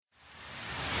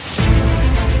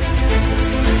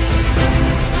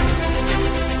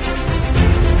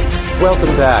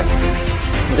Welcome back.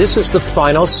 This is the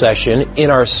final session in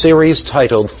our series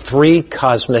titled Three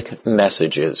Cosmic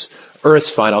Messages, Earth's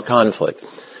Final Conflict.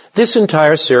 This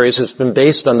entire series has been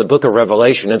based on the book of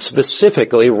Revelation, and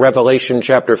specifically Revelation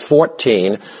chapter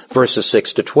 14, verses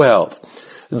 6 to 12.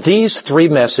 These three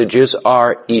messages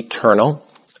are eternal,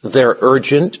 they're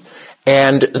urgent,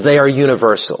 and they are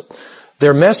universal.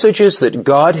 They're messages that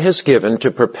God has given to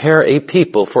prepare a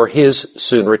people for His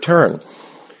soon return.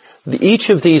 Each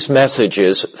of these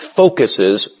messages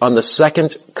focuses on the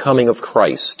second coming of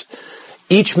Christ.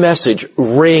 Each message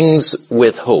rings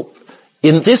with hope.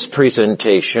 In this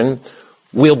presentation,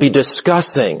 we'll be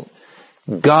discussing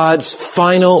God's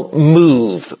final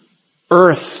move,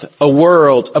 earth, a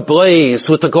world ablaze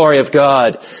with the glory of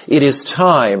God. It is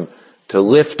time to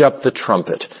lift up the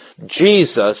trumpet.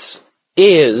 Jesus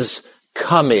is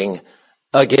coming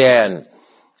again.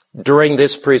 During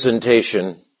this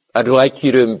presentation, I'd like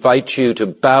to invite you to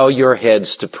bow your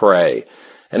heads to pray.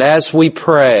 And as we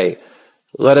pray,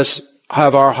 let us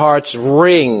have our hearts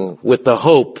ring with the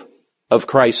hope of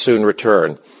Christ's soon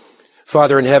return.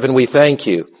 Father in heaven, we thank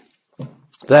you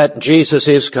that Jesus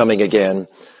is coming again.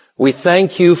 We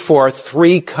thank you for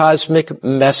three cosmic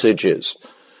messages,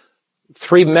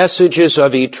 three messages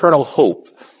of eternal hope,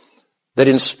 that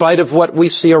in spite of what we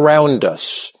see around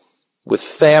us, with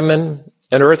famine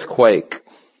and earthquake,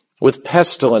 with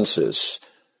pestilences,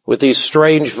 with these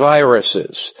strange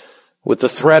viruses, with the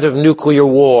threat of nuclear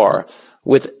war,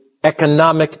 with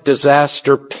economic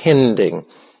disaster pending,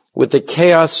 with the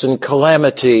chaos and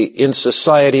calamity in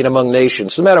society and among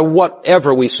nations, no matter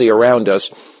whatever we see around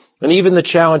us, and even the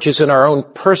challenges in our own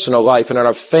personal life and in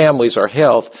our families, our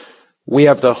health, we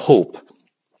have the hope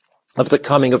of the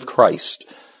coming of Christ.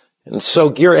 And so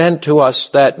grant to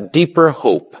us that deeper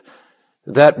hope,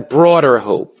 that broader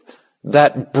hope,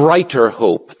 that brighter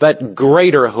hope, that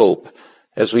greater hope,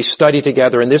 as we study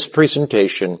together in this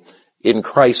presentation, in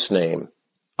Christ's name.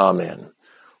 Amen.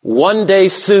 One day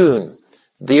soon,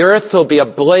 the earth will be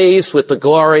ablaze with the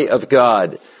glory of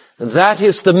God. That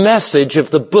is the message of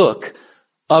the book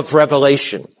of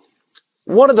Revelation.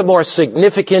 One of the more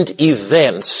significant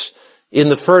events in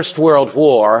the First World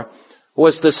War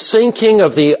was the sinking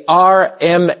of the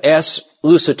RMS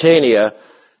Lusitania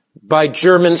by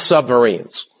German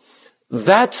submarines.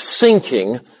 That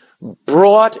sinking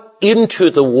brought into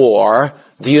the war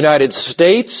the United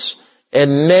States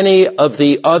and many of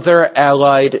the other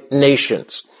Allied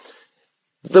nations.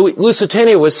 The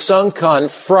Lusitania was sunk on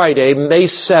Friday, May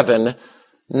 7,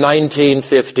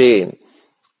 1915.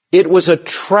 It was a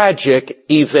tragic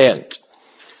event.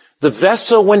 The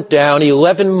vessel went down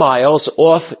 11 miles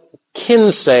off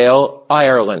Kinsale,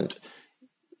 Ireland.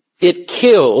 It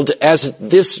killed, as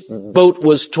this boat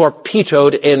was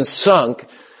torpedoed and sunk,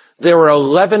 there were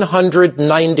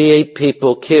 1,198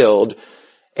 people killed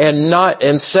and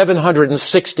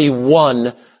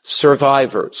 761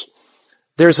 survivors.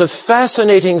 There's a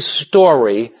fascinating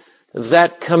story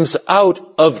that comes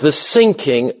out of the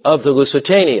sinking of the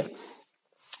Lusitania.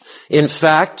 In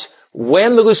fact,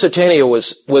 when the Lusitania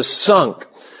was sunk,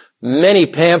 many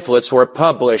pamphlets were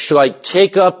published like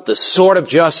 "Take up the Sword of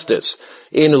Justice,"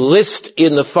 "Enlist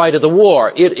in the Fight of the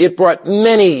War." It brought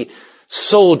many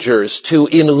soldiers to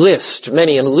enlist,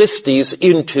 many enlistees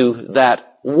into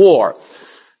that war.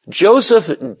 Joseph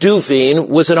Duveen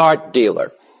was an art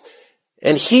dealer,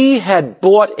 and he had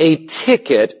bought a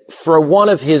ticket for one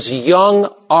of his young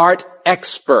art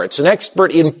experts, an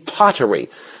expert in pottery,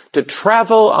 to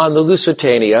travel on the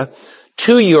Lusitania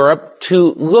to Europe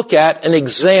to look at and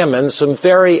examine some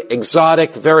very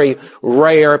exotic, very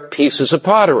rare pieces of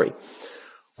pottery.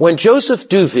 When Joseph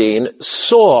Duveen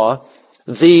saw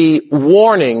the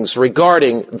warnings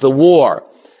regarding the war,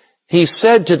 he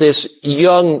said to this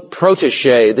young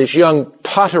protege, this young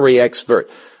pottery expert,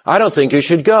 "I don't think you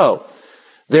should go.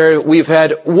 We've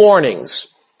had warnings."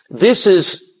 This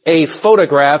is a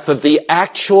photograph of the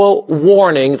actual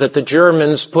warning that the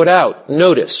Germans put out.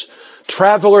 Notice,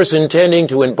 travelers intending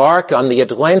to embark on the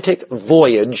Atlantic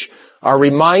voyage are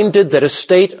reminded that a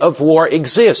state of war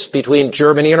exists between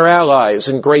Germany and her allies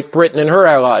and Great Britain and her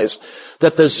allies,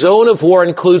 that the zone of war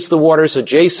includes the waters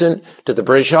adjacent to the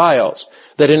British Isles,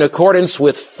 that in accordance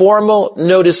with formal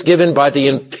notice given by the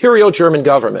Imperial German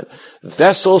government,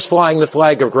 vessels flying the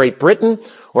flag of Great Britain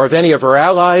or of any of her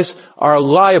allies are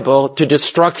liable to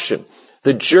destruction.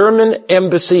 The German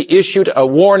embassy issued a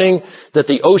warning that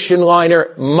the ocean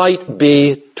liner might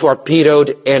be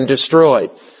torpedoed and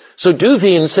destroyed. So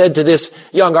Duveen said to this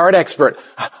young art expert,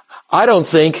 "I don't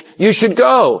think you should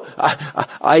go.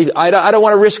 I don't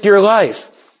want to risk your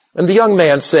life." And the young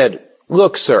man said,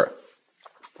 "Look, sir,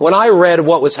 When I read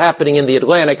what was happening in the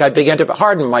Atlantic, I began to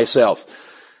harden myself.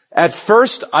 At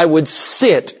first, I would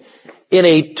sit in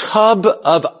a tub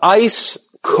of ice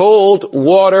cold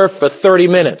water for 30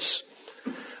 minutes.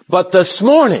 But this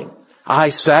morning, I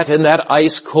sat in that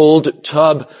ice cold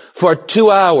tub for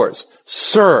 2 hours.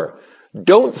 Sir,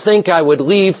 don't think I would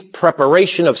leave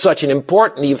preparation of such an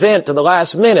important event to the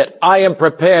last minute. I am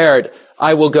prepared.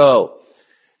 I will go.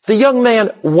 The young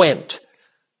man went.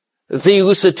 The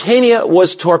Lusitania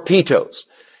was torpedoes.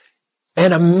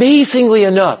 And amazingly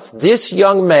enough, this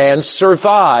young man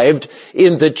survived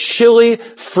in the chilly,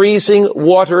 freezing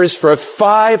waters for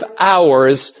 5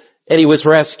 hours, and he was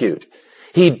rescued.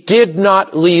 He did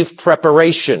not leave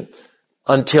preparation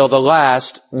until the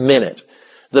last minute.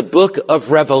 The book of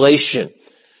Revelation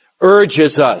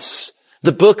urges us.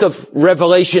 The book of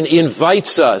Revelation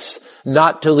invites us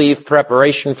not to leave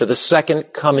preparation for the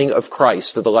second coming of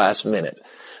Christ to the last minute.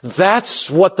 That's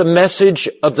what the message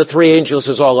of the three angels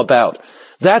is all about.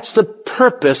 That's the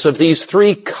purpose of these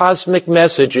three cosmic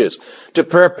messages, to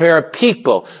prepare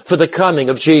people for the coming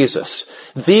of Jesus.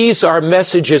 These are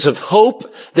messages of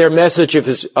hope. They're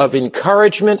messages of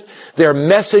encouragement. They're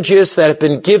messages that have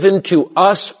been given to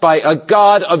us by a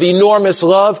God of enormous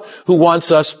love who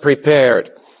wants us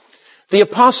prepared. The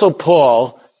Apostle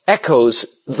Paul echoes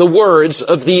the words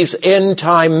of these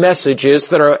end-time messages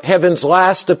that are heaven's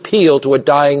last appeal to a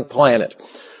dying planet.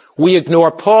 We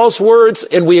ignore Paul's words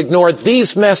and we ignore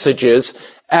these messages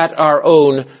at our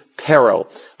own peril.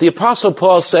 The Apostle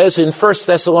Paul says in 1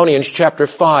 Thessalonians chapter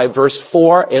 5, verse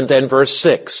 4 and then verse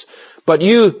 6, "But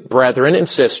you, brethren and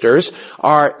sisters,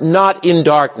 are not in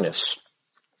darkness,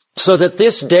 so that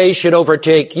this day should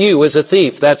overtake you as a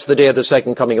thief." That's the day of the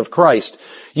second coming of Christ.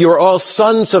 "You are all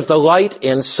sons of the light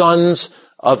and sons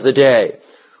of the day.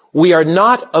 We are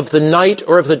not of the night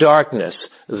or of the darkness.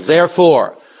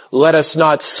 Therefore, let us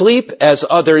not sleep as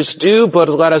others do, but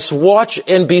let us watch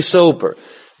and be sober."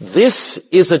 This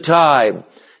is a time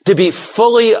to be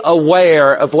fully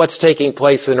aware of what's taking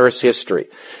place in Earth's history.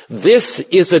 This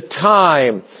is a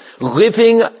time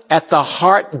living at the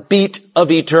heartbeat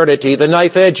of eternity, the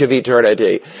knife edge of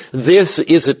eternity. This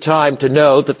is a time to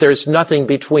know that there's nothing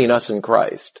between us and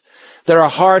Christ, that our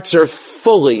hearts are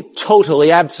fully,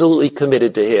 totally, absolutely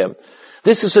committed to Him.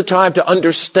 This is a time to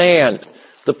understand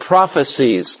the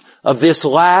prophecies of this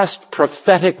last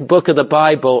prophetic book of the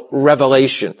Bible,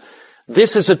 Revelation.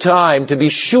 This is a time to be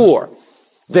sure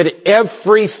that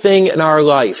everything in our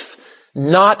life,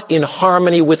 not in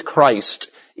harmony with Christ,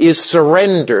 is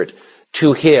surrendered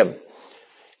to Him.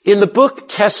 In the book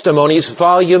Testimonies,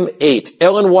 volume 8,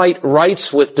 Ellen White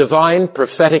writes with divine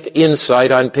prophetic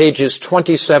insight on pages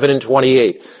 27 and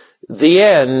 28, "The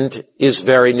end is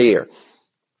very near.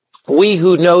 We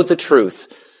who know the truth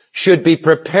should be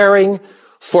preparing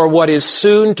for what is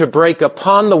soon to break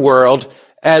upon the world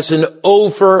as an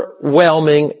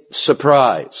overwhelming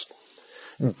surprise."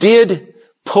 Did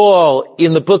Paul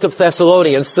in the book of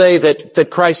Thessalonians say that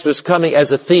Christ was coming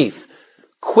as a thief,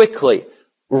 quickly,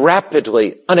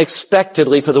 rapidly,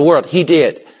 unexpectedly for the world? He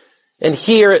did. And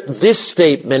here this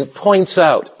statement points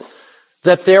out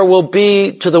that there will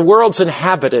be to the world's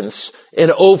inhabitants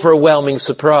an overwhelming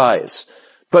surprise.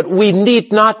 But we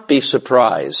need not be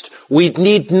surprised. We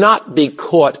need not be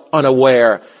caught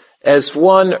unaware. As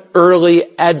one early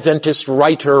Adventist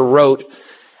writer wrote,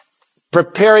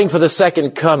 preparing for the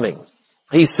second coming,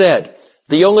 he said,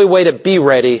 "The only way to be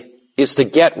ready is to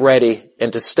get ready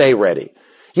and to stay ready."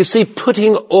 You see,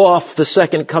 putting off the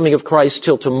second coming of Christ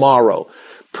till tomorrow,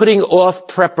 putting off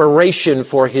preparation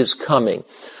for His coming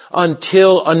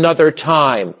until another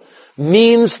time,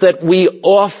 means that we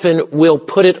often will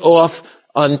put it off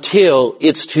until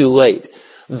it's too late.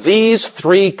 These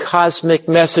three cosmic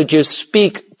messages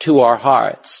speak to our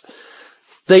hearts.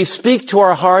 They speak to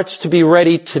our hearts to be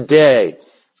ready today.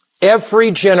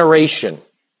 Every generation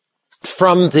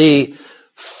from the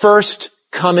first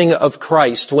coming of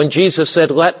Christ, when Jesus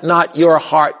said, "Let not your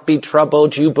heart be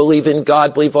troubled. You believe in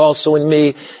God, believe also in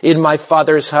me. In my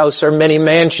Father's house are many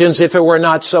mansions. If it were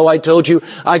not so, I told you,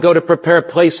 I go to prepare a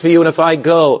place for you, and if I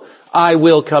go, I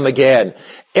will come again."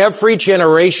 Every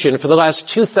generation for the last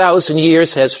 2,000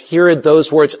 years has heard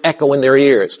those words echo in their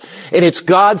ears. And it's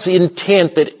God's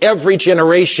intent that every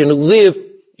generation live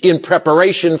in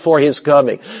preparation for His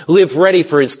coming, live ready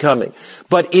for His coming.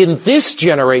 But in this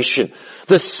generation,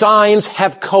 the signs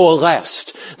have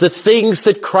coalesced. The things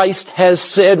that Christ has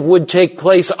said would take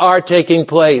place are taking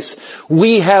place.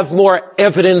 We have more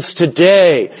evidence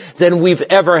today than we've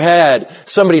ever had.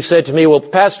 Somebody said to me, "Well,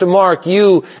 Pastor Mark,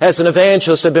 you as an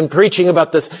evangelist have been preaching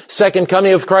about the second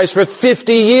coming of Christ for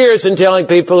 50 years and telling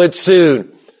people it's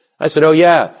soon." I said, "Oh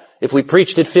yeah, If we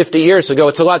preached it 50 years ago,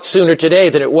 it's a lot sooner today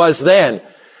than it was then.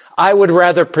 I would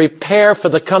rather prepare for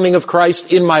the coming of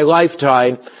Christ in my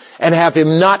lifetime and have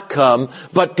him not come,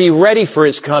 but be ready for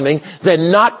his coming,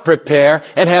 than not prepare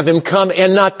and have him come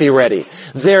and not be ready.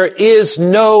 There is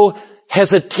no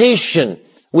hesitation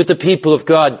with the people of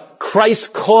God.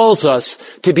 Christ calls us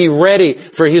to be ready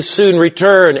for his soon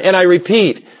return. And I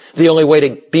repeat, the only way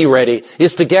to be ready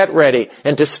is to get ready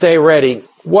and to stay ready.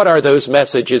 What are those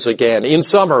messages again? In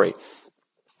summary,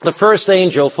 the first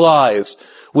angel flies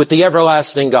with the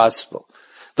everlasting gospel,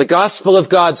 the gospel of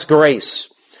God's grace,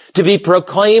 to be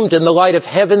proclaimed in the light of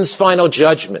heaven's final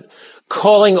judgment,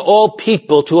 calling all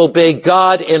people to obey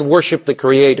God and worship the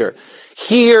Creator.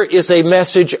 Here is a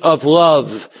message of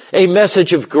love, a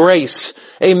message of grace,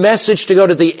 a message to go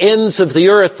to the ends of the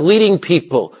earth, leading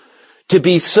people to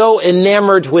be so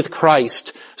enamored with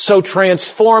Christ, so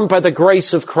transformed by the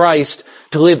grace of Christ,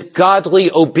 to live godly,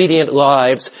 obedient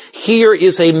lives. Here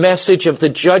is a message of the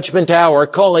judgment hour,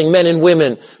 calling men and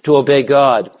women to obey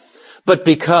God. But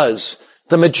because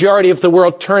the majority of the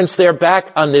world turns their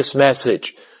back on this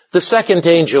message, the second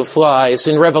angel flies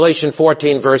in Revelation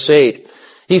 14, verse 8.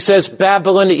 He says,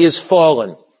 Babylon is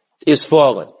fallen.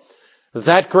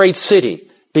 That great city,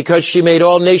 because she made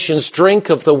all nations drink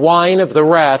of the wine of the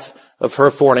wrath of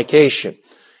her fornication.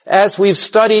 As we've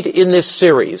studied in this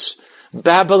series,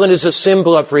 Babylon is a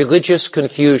symbol of religious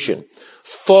confusion,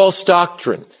 false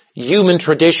doctrine, human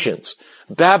traditions.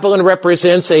 Babylon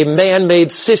represents a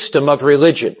man-made system of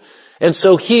religion. And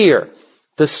so here,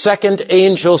 the second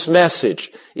angel's message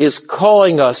is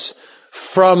calling us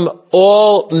from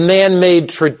all man-made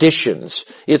traditions.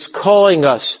 It's calling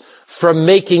us from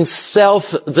making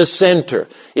self the center.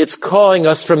 It's calling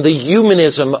us from the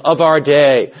humanism of our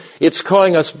day. It's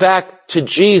calling us back to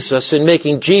Jesus and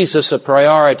making Jesus a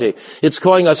priority. It's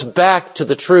calling us back to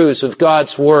the truths of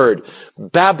God's Word.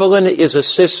 Babylon is a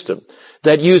system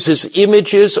that uses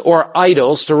images or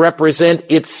idols to represent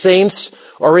its saints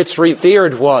or its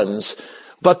revered ones.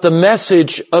 But the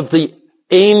message of the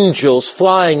angels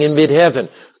flying in mid-heaven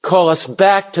call us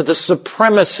back to the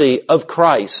supremacy of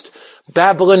Christ.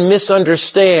 Babylon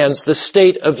misunderstands the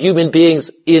state of human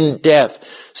beings in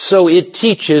death, so it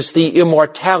teaches the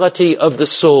immortality of the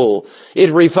soul.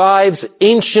 It revives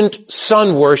ancient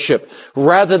sun worship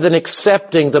rather than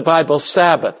accepting the Bible's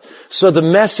Sabbath. So the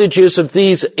messages of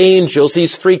these angels,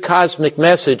 these three cosmic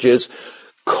messages,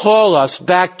 call us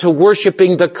back to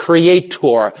worshiping the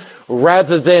Creator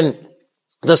rather than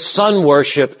the sun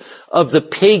worship of the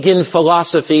pagan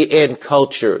philosophy and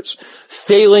cultures.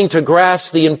 Failing to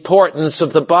grasp the importance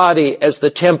of the body as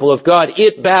the temple of God,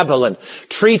 Babylon,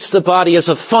 treats the body as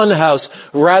a funhouse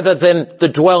rather than the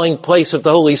dwelling place of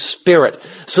the Holy Spirit.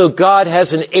 So God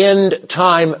has an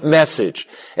end-time message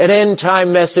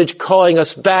calling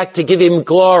us back to give Him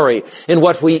glory in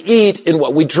what we eat, in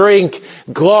what we drink,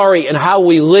 glory in how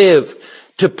we live,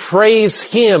 to praise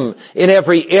Him in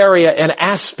every area and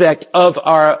aspect of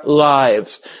our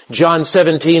lives. John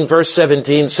 17, verse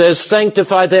 17 says,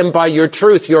 sanctify them by your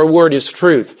truth. Your word is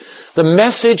truth. The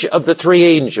message of the three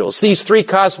angels, these three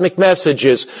cosmic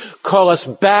messages, call us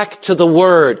back to the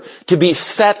Word, to be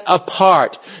set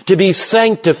apart, to be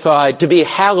sanctified, to be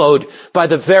hallowed by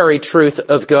the very truth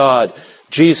of God.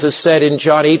 Jesus said in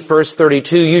John 8, verse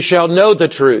 32, you shall know the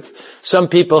truth. Some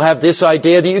people have this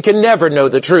idea that you can never know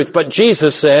the truth, but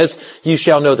Jesus says you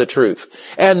shall know the truth.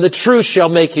 And the truth shall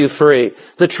make you free.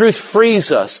 The truth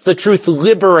frees us. The truth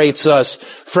liberates us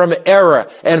from error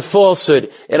and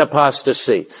falsehood and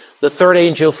apostasy. The third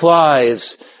angel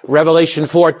flies, Revelation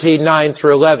 14, 9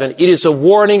 through 11. It is a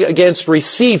warning against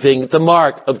receiving the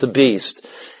mark of the beast.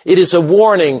 It is a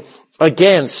warning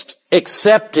against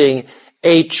accepting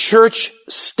a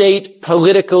church-state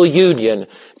political union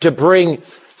to bring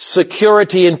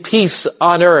security and peace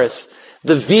on earth.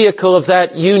 The vehicle of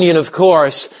that union, of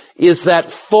course, is that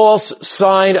false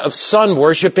sign of sun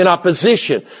worship in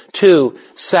opposition to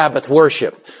Sabbath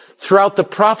worship. Throughout the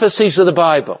prophecies of the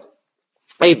Bible,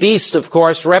 a beast, of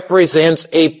course, represents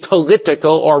a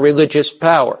political or religious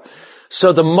power.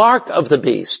 So the mark of the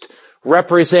beast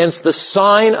represents the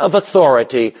sign of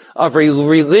authority of a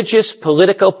religious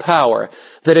political power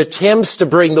that attempts to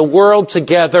bring the world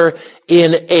together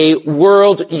in a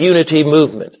world unity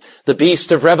movement. The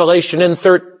beast of Revelation in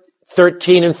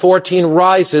 13 and 14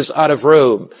 rises out of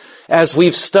Rome, as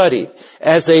we've studied,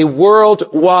 as a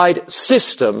worldwide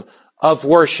system of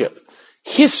worship.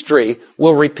 History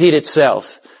will repeat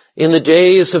itself. In the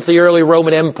days of the early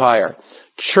Roman Empire,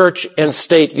 church and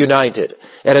state united.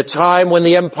 At a time when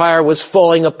the empire was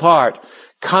falling apart,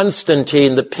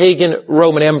 Constantine, the pagan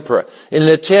Roman emperor, in an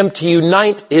attempt to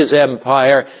unite his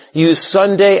empire, used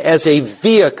Sunday as a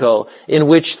vehicle in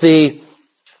which the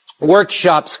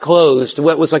workshops closed,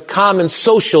 what was a common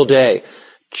social day.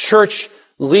 Church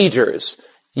leaders,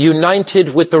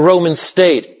 united with the Roman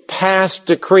state, passed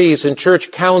decrees in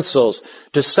church councils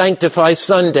to sanctify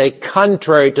Sunday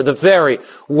contrary to the very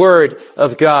word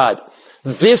of God.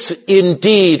 This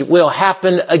indeed will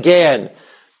happen again.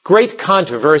 Great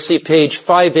Controversy, page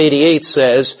 588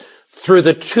 says, through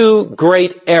the two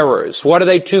great errors. What are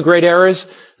they, two great errors?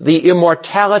 The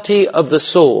immortality of the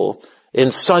soul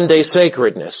in Sunday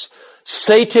sacredness.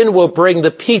 Satan will bring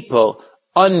the people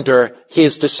under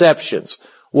his deceptions,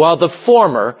 while the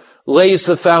former lays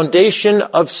the foundation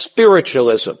of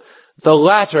spiritualism. The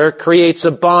latter creates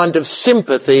a bond of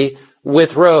sympathy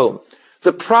with Rome.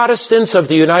 The Protestants of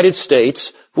the United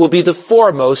States will be the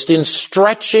foremost in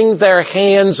stretching their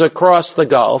hands across the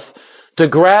gulf to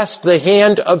grasp the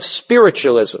hand of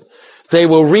spiritualism. They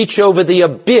will reach over the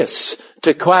abyss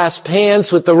to clasp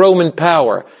hands with the Roman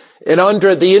power. And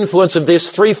under the influence of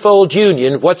this threefold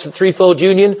union, what's the threefold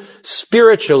union?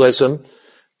 Spiritualism,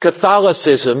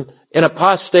 Catholicism, and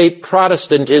apostate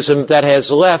Protestantism that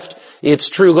has left its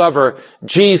true lover,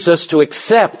 Jesus, to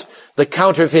accept the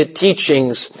counterfeit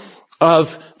teachings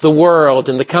of the world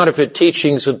and the counterfeit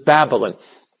teachings of Babylon.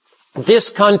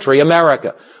 This country,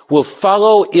 America, will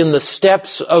follow in the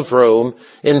steps of Rome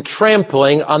in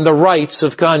trampling on the rights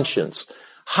of conscience.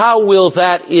 How will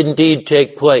that indeed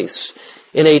take place?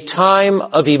 In a time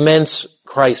of immense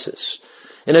crisis.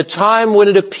 In a time when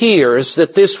it appears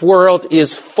that this world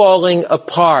is falling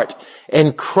apart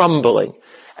and crumbling.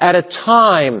 At a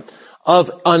time of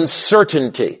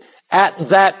uncertainty. At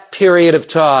that period of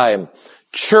time,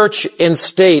 church and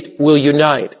state will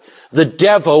unite. The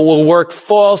devil will work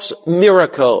false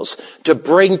miracles to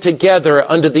bring together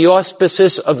under the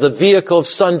auspices of the vehicle of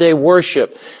Sunday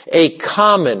worship a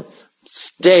common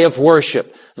day of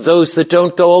worship. Those that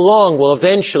don't go along will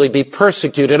eventually be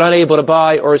persecuted, unable to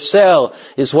buy or sell,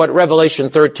 is what Revelation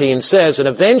 13 says, and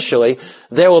eventually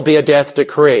there will be a death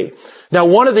decree. Now,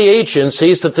 one of the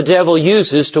agencies that the devil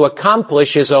uses to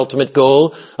accomplish his ultimate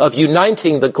goal of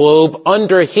uniting the globe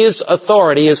under his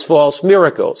authority is false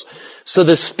miracles. So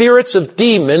the spirits of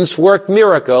demons work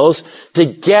miracles to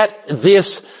get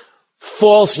this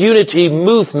false unity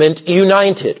movement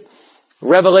united.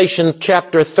 Revelation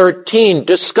chapter 13,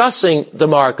 discussing the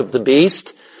mark of the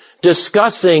beast,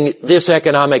 discussing this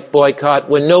economic boycott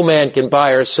when no man can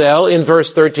buy or sell, in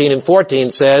verse 13 and 14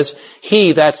 says,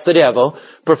 he, that's the devil,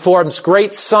 performs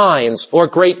great signs or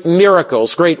great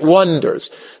miracles, great wonders,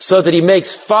 so that he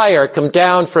makes fire come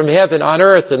down from heaven on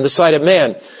earth in the sight of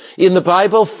men. In the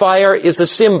Bible, fire is a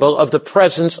symbol of the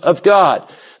presence of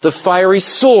God. The fiery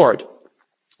sword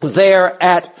there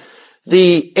at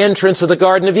the entrance of the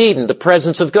Garden of Eden, the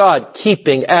presence of God,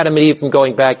 keeping Adam and Eve from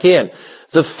going back in.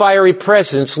 The fiery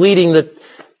presence leading the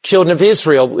children of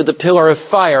Israel with the pillar of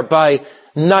fire by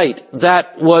night.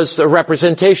 That was a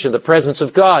representation of the presence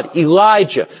of God.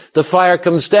 Elijah, the fire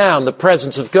comes down, the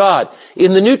presence of God.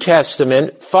 In the New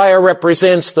Testament, fire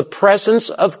represents the presence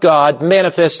of God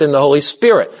manifest in the Holy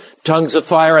Spirit. Tongues of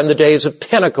fire on the days of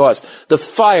Pentecost. The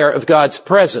fire of God's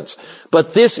presence.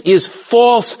 But this is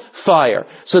false fire.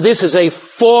 So this is a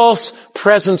false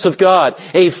presence of God.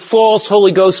 A false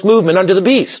Holy Ghost movement under the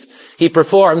beast. He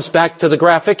performs, back to the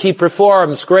graphic, he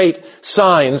performs great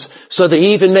signs so that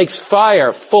he even makes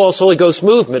fire, false Holy Ghost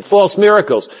movement, false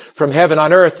miracles from heaven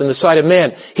on earth in the sight of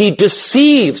man. He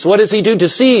deceives. What does he do?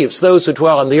 Deceives those who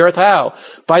dwell on the earth. How?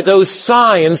 By those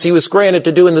signs he was granted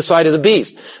to do in the sight of the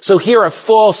beast. So here are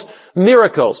false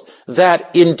miracles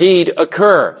that indeed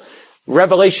occur.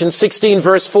 Revelation 16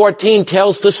 verse 14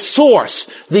 tells the source,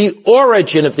 the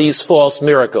origin of these false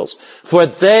miracles. For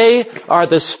they are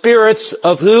the spirits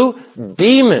of who?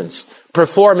 Demons,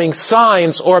 performing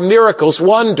signs or miracles,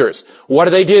 wonders. What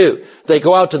do? They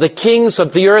go out to the kings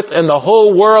of the earth and the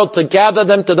whole world to gather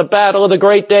them to the battle of the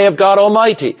great day of God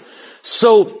Almighty.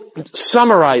 So,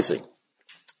 summarizing,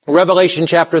 Revelation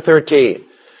chapter 13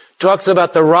 talks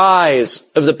about the rise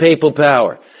of the papal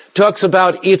power. Talks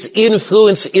about its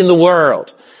influence in the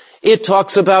world. It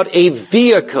talks about a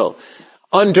vehicle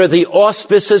under the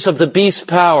auspices of the beast's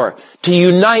power to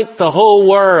unite the whole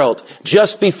world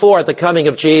just before the coming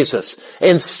of Jesus.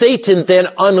 And Satan then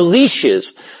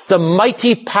unleashes the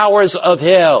mighty powers of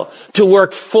hell to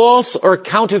work false or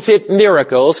counterfeit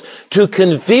miracles to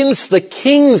convince the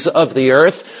kings of the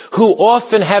earth, who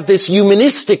often have this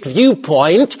humanistic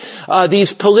viewpoint,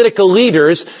 these political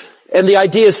leaders, And the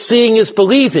idea is seeing is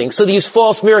believing. So these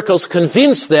false miracles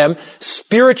convince them.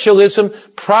 Spiritualism,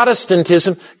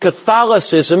 Protestantism,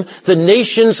 Catholicism, the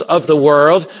nations of the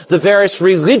world, the various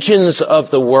religions of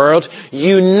the world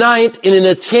unite in an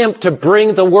attempt to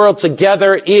bring the world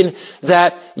together in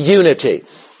that unity.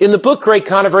 In the book Great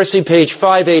Controversy, page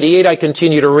 588, I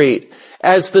continue to read.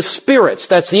 As the spirits,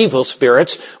 that's evil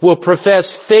spirits, will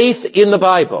profess faith in the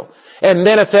Bible and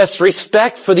manifest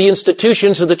respect for the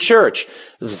institutions of the church,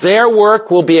 their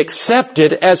work will be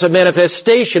accepted as a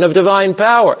manifestation of divine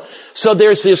power. So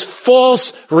there's this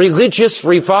false religious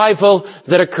revival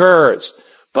that occurs.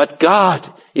 But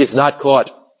God is not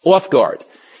caught off guard.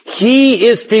 He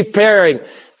is preparing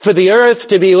for the earth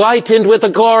to be lightened with the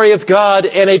glory of God,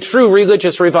 and a true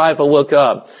religious revival will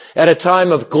come at a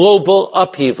time of global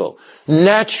upheaval,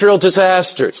 natural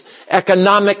disasters,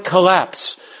 economic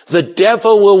collapse. The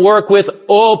devil will work with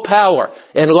all power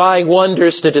and lying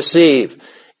wonders to deceive.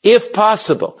 If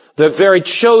possible, the very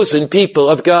chosen people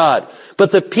of God.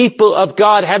 But the people of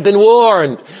God have been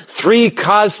warned. 3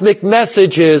 cosmic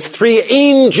messages, 3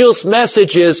 angels'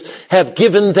 messages have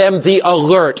given them the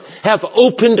alert, have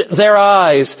opened their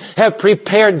eyes, have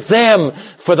prepared them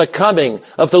for the coming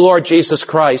of the Lord Jesus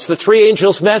Christ. The 3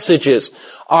 angels' messages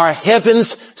are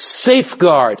heaven's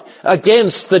safeguard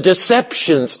against the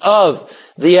deceptions of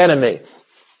the enemy.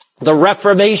 The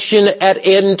Reformation at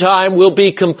end time will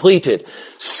be completed.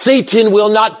 Satan will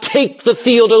not take the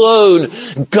field alone.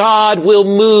 God will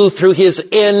move through his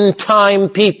end time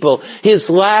people, his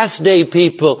last day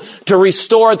people, to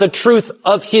restore the truth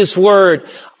of his word.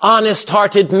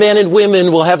 Honest-hearted men and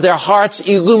women will have their hearts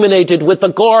illuminated with the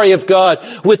glory of God,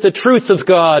 with the truth of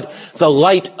God. The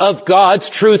light of God's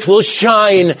truth will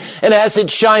shine, and as it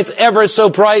shines ever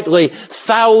so brightly,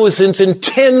 thousands and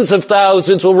tens of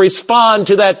thousands will respond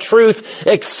to that truth,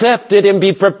 accept it, and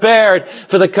be prepared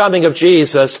for the coming of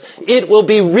Jesus. It will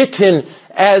be written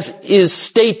as is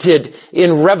stated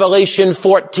in Revelation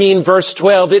 14 verse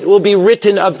 12. It will be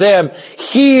written of them,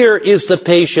 here is the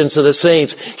patience of the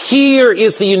saints. Here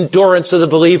is the endurance of the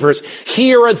believers.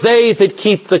 Here are they that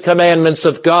keep the commandments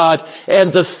of God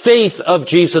and the faith of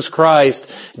Jesus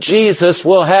Christ. Jesus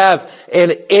will have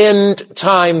an end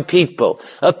time people,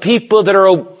 a people that are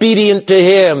obedient to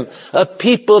him, a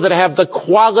people that have the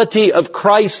quality of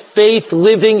Christ's faith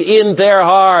living in their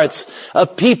hearts, a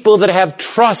people that have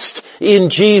trust in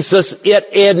Jesus at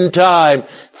end time.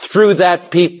 Through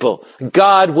that people,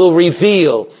 God will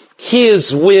reveal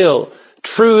his will,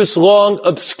 truths long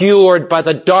obscured by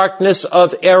the darkness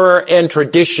of error and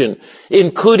tradition,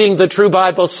 including the true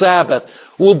Bible Sabbath,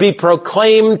 will be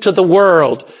proclaimed to the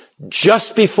world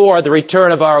just before the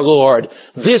return of our Lord.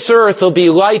 This earth will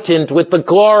be lightened with the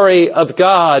glory of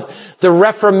God. The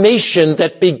Reformation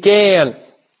that began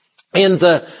in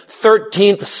the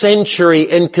 13th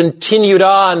century and continued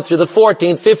on through the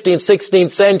 14th, 15th,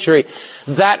 16th century,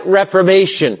 that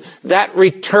Reformation, that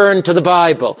return to the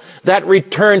Bible, that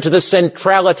return to the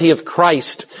centrality of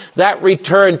Christ, that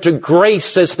return to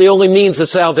grace as the only means of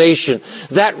salvation,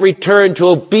 that return to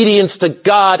obedience to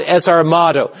God as our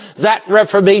motto, that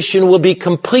Reformation will be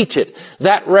completed.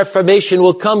 That Reformation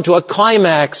will come to a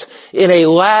climax in a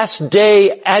last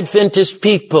day Adventist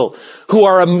people who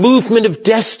are a movement of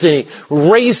destiny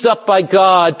raised up by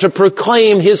God to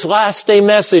proclaim his last day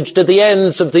message to the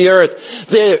ends of the earth.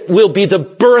 There will be the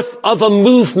birth of a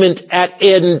movement at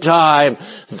end time.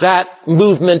 That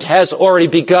movement has already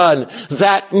begun.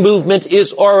 That movement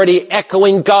is already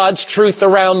echoing God's truth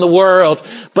around the world.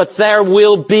 But there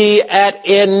will be at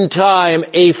end time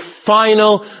a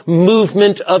final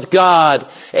movement of God,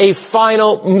 a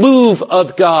final move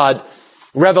of God.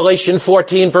 Revelation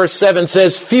 14 verse 7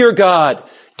 says, fear God,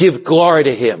 give glory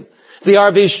to him. The hour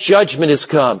of his judgment is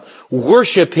come.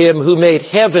 Worship him who made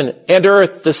heaven and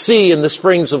earth, the sea, and the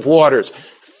springs of waters.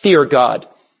 Fear God.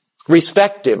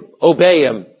 Respect him. Obey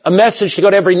him. A message to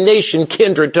go to every nation,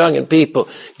 kindred, tongue, and people.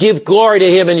 Give glory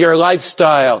to him in your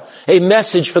lifestyle. A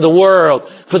message for the world.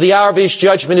 For the hour of his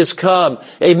judgment is come.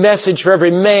 A message for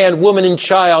every man, woman, and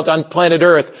child on planet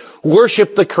earth.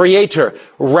 Worship the Creator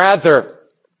rather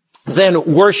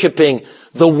than worshiping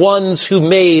the ones who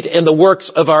made and the works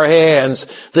of our hands.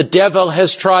 The devil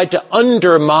has tried to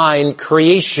undermine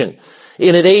creation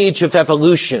in an age of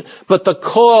evolution. But the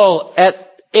call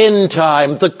at end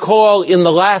time, the call in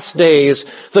the last days,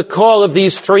 the call of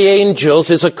these 3 angels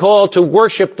is a call to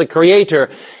worship the Creator,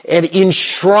 and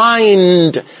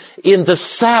enshrined in the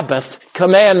Sabbath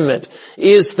commandment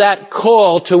is that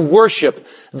call to worship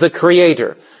the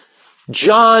Creator.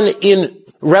 John in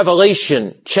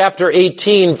Revelation chapter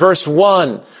 18 verse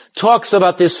 1 talks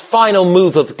about this final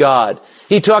move of God.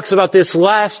 He talks about this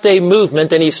last day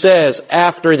movement, and he says,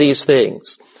 after these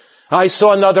things, I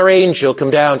saw another angel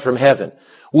come down from heaven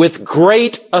with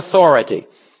great authority,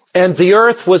 and the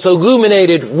earth was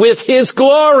illuminated with his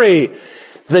glory.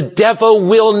 The devil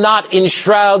will not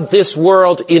enshroud this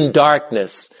world in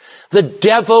darkness. The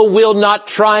devil will not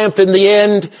triumph in the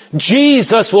end.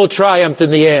 Jesus will triumph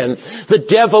in the end. The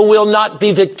devil will not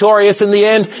be victorious in the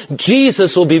end.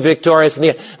 Jesus will be victorious in the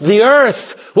end. The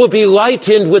earth will be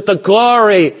lightened with the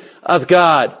glory of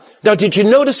God. Now, did you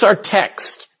notice our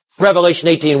text? Revelation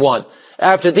 18:1.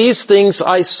 After these things,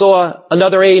 I saw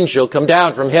another angel come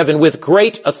down from heaven with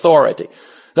great authority.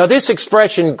 Now, this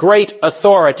expression, great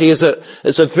authority, is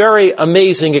a very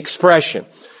amazing expression.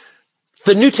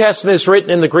 The New Testament is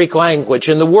written in the Greek language,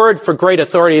 and the word for great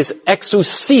authority is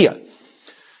exousia.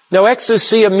 Now,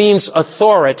 exousia means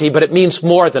authority, but it means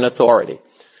more than authority.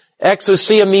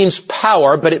 Exousia means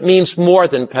power, but it means more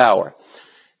than power.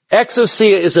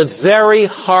 Exousia is a very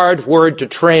hard word to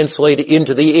translate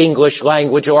into the English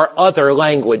language or other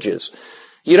languages.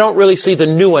 You don't really see the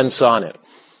nuance on it.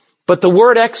 But the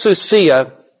word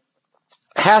exousia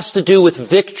has to do with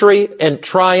victory and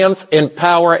triumph and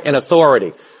power and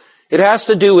authority. It has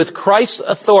to do with Christ's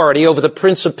authority over the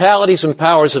principalities and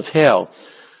powers of hell.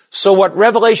 So what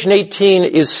Revelation 18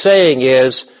 is saying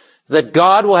is that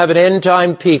God will have an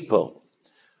end-time people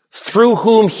through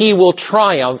whom he will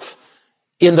triumph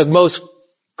in the most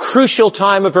crucial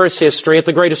time of Earth's history, at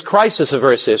the greatest crisis of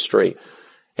Earth's history.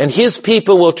 And his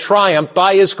people will triumph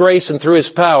by his grace and through his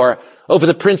power over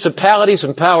the principalities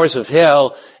and powers of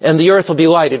hell, and the earth will be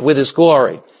lighted with his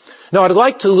glory. Now, I'd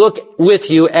like to look with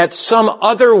you at some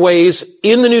other ways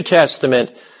in the New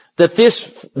Testament that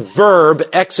this verb,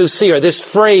 exousia, or this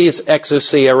phrase,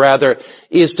 exousia, rather,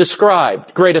 is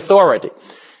described, great authority.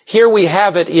 Here we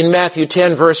have it in Matthew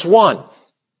 10, verse 1.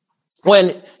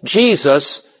 When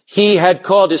Jesus, he had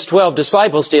called his 12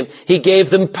 disciples to him, he gave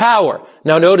them power.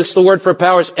 Now, notice the word for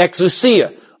power is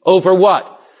exousia. Over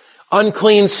what?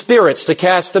 Unclean spirits, to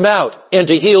cast them out, and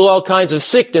to heal all kinds of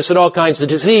sickness and all kinds of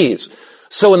disease.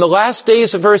 So in the last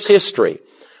days of Earth's history,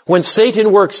 when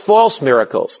Satan works false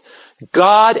miracles,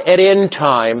 God at end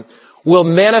time will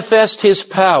manifest his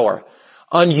power.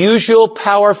 Unusual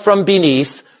power from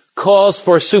beneath calls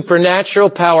for supernatural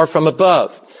power from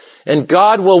above. And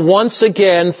God will once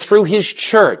again, through his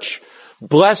church,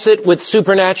 bless it with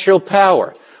supernatural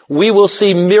power. We will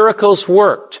see miracles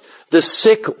worked. The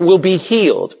sick will be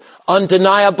healed.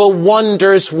 Undeniable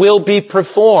wonders will be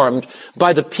performed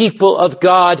by the people of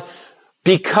God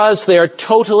because they are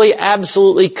totally,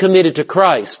 absolutely committed to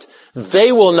Christ.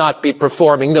 They will not be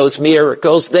performing those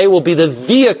miracles. They will be the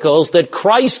vehicles that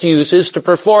Christ uses to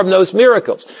perform those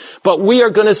miracles. But we are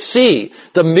going to see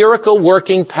the miracle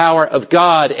working power of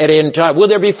God at end time. Will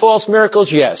there be false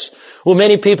miracles? Yes. Will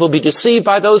many people be deceived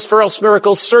by those false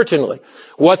miracles? Certainly.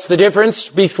 What's the difference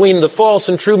between the false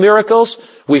and true miracles?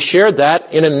 We shared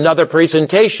that in another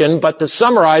presentation, but to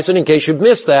summarize it in case you've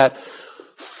missed that,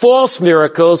 false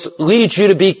miracles lead you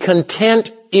to be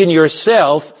content in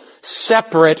yourself,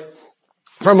 separate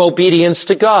from obedience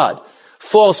to God.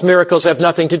 False miracles have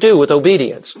nothing to do with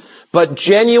obedience. But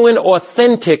genuine,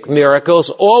 authentic miracles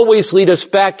always lead us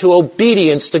back to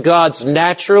obedience to God's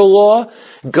natural law,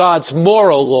 God's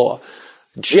moral law.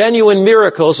 Genuine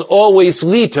miracles always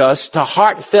lead us to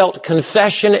heartfelt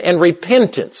confession and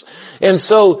repentance. And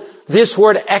so this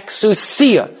word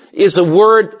exousia is a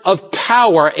word of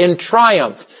power and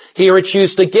triumph. Here it's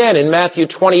used again in Matthew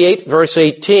 28, verse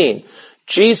 18.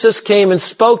 Jesus came and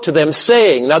spoke to them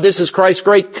saying, now this is Christ's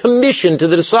great commission to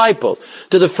the disciples,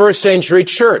 to the first century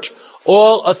church.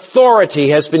 All authority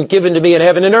has been given to me in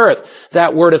heaven and earth.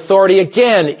 That word authority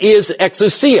again is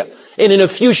exousia. And in a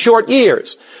few short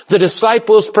years, the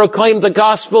disciples proclaimed the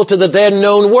gospel to the then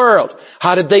known world.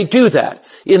 How did they do that?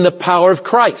 In the power of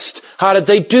Christ. How did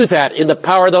they do that? In the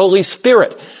power of the Holy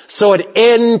Spirit. So at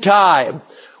end time,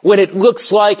 when it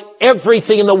looks like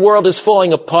everything in the world is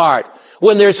falling apart,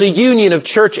 when there's a union of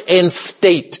church and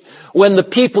state, when the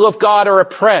people of God are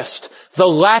oppressed, the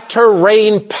latter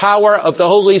rain power of the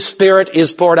Holy Spirit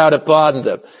is poured out upon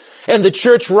them. And the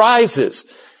church rises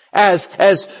as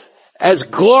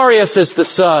glorious as the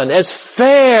sun, as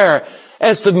fair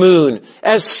as the moon,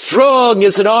 as strong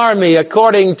as an army,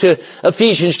 according to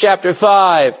Ephesians chapter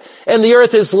 5. And the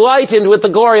earth is lightened with the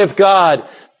glory of God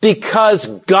because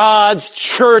God's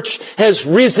church has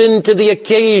risen to the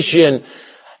occasion.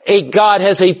 God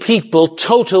has a people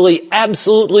totally,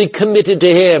 absolutely committed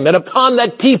to Him. And upon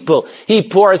that people, He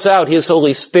pours out His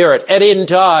Holy Spirit. And in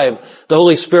time, the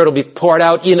Holy Spirit will be poured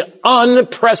out in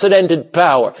unprecedented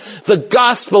power. The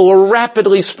gospel will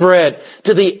rapidly spread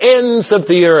to the ends of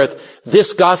the earth.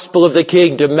 This gospel of the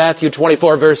kingdom, Matthew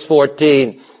 24 verse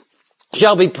 14,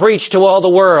 shall be preached to all the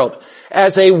world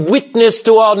as a witness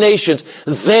to all nations.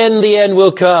 Then the end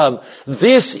will come.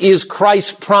 This is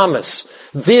Christ's promise.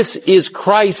 This is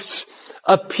Christ's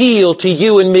appeal to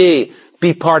you and me.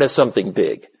 Be part of something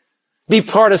big. Be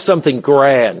part of something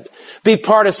grand. Be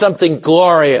part of something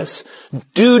glorious.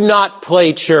 Do not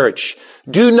play church.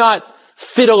 Do not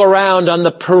fiddle around on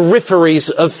the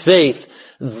peripheries of faith.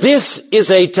 This is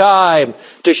a time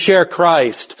to share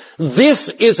Christ. This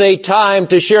is a time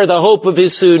to share the hope of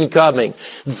His soon coming.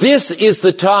 This is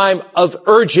the time of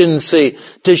urgency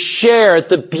to share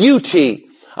the beauty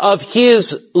of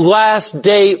His last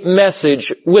day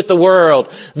message with the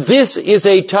world. This is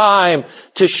a time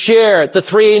to share the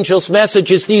three angels'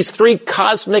 messages, these three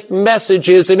cosmic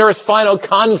messages in Earth's final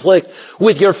conflict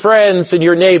with your friends and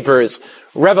your neighbors.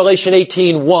 Revelation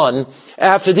 18:1,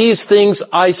 after these things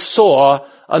I saw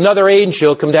another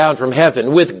angel come down from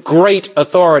heaven with great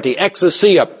authority,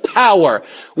 exousia, power,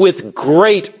 with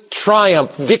great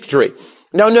triumph, victory.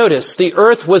 Now notice, the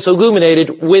earth was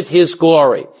illuminated with His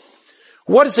glory.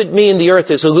 What does it mean the earth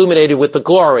is illuminated with the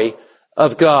glory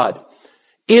of God?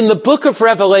 In the book of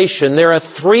Revelation, there are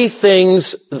three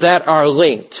things that are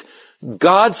linked: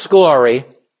 God's glory,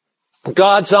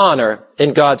 God's honor,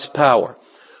 and God's power.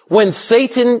 When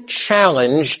Satan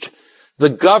challenged the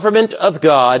government of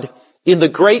God in the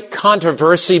great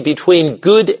controversy between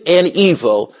good and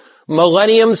evil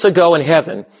millenniums ago in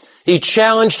heaven, he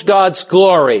challenged God's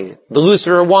glory.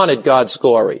 Lucifer wanted God's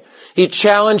glory. He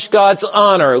challenged God's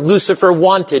honor. Lucifer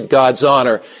wanted God's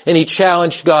honor. And he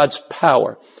challenged God's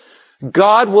power.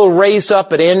 God will raise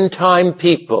up an end-time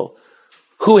people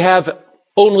who have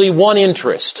only one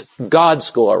interest: God's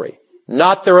glory,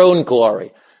 not their own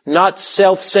glory, not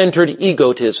self-centered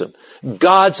egotism.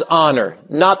 God's honor,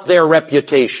 not their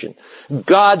reputation.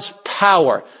 God's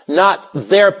power, not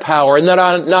their power, and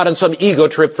not on some ego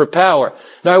trip for power.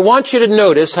 Now I want you to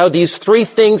notice how these three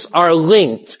things are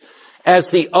linked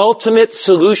as the ultimate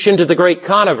solution to the great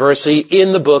controversy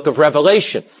in the book of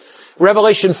Revelation.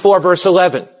 Revelation 4 verse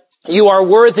 11. You are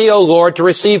worthy, O Lord, to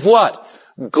receive what?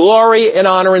 Glory and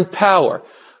honor and power.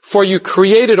 For you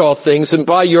created all things, and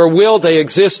by your will they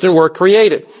exist and were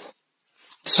created.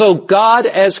 So God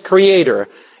as creator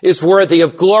is worthy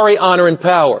of glory, honor, and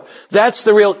power. That's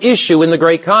the real issue in the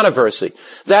great controversy.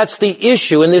 That's the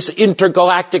issue in this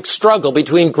intergalactic struggle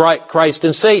between Christ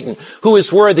and Satan. Who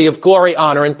is worthy of glory,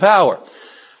 honor, and power?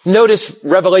 Notice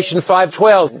Revelation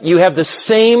 5:12. You have the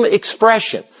same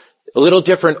expression. A little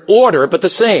different order, but the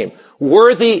same.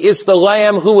 Worthy is the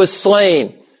Lamb who was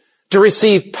slain to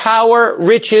receive power,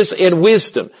 riches, and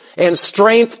wisdom, and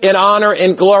strength, and honor,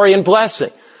 and glory, and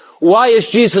blessing. Why is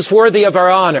Jesus worthy of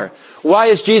our honor? Why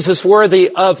is Jesus worthy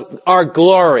of our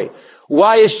glory?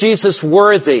 Why is Jesus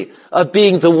worthy of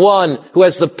being the one who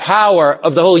has the power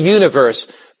of the whole universe?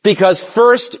 Because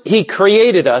first, He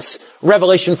created us,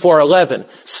 Revelation 4:11.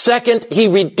 Second, He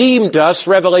redeemed us,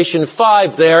 Revelation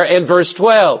 5 there and verse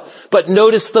 12. But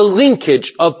notice the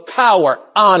linkage of power,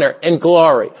 honor, and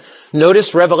glory.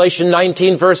 Notice Revelation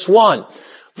 19 verse 1.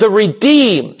 The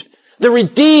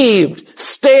redeemed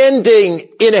standing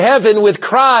in heaven with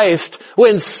Christ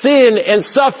when sin and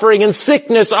suffering and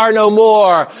sickness are no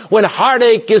more, when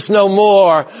heartache is no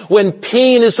more, when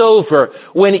pain is over,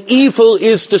 when evil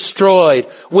is destroyed,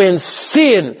 when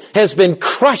sin has been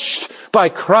crushed by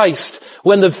Christ,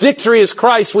 when the victory is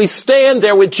Christ, we stand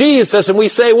there with Jesus and we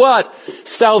say what?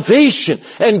 Salvation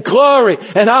and glory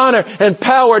and honor and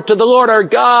power to the Lord our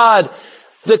God.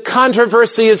 The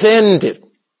controversy is ended.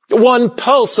 One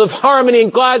pulse of harmony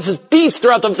and gladness beats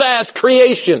throughout the vast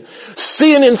creation.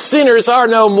 Sin and sinners are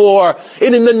no more.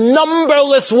 And in the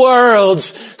numberless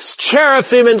worlds,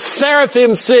 cherubim and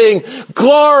seraphim sing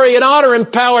glory and honor and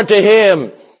power to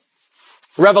Him.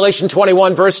 Revelation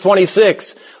 21 verse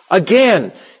 26.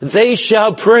 Again, they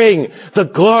shall bring the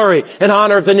glory and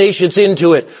honor of the nations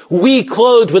into it. We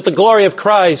clothed with the glory of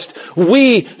Christ.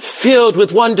 We filled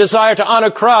with one desire to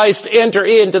honor Christ, enter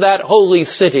into that holy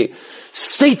city.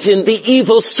 Satan, the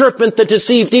evil serpent that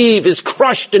deceived Eve, is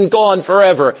crushed and gone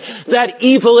forever. That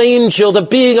evil angel, the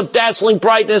being of dazzling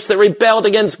brightness that rebelled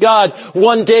against God,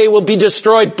 one day will be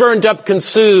destroyed, burned up,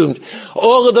 consumed.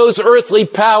 All of those earthly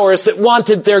powers that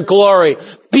wanted their glory.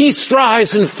 Beasts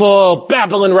rise and fall.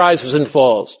 Babylon rises and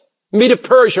falls.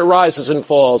 Medo-Persia rises and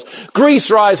falls.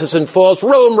 Greece rises and falls.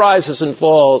 Rome rises and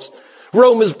falls.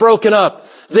 Rome is broken up.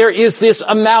 There is this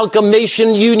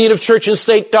amalgamation union of church and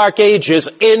state, dark ages,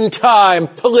 end time,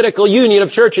 political union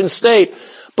of church and state.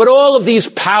 But all of these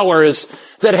powers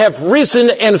that have risen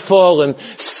and fallen,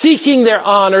 seeking their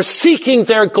honor, seeking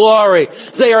their glory,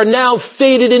 they are now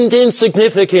faded into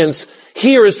insignificance.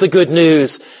 Here is the good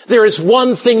news. There is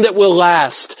one thing that will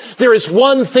last. There is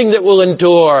one thing that will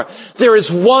endure. There is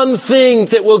one thing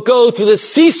that will go through the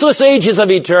ceaseless ages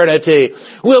of eternity.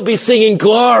 We'll be singing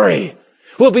glory.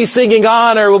 We'll be singing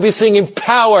honor. We'll be singing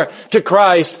power to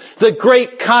Christ. The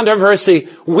great controversy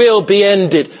will be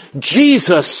ended.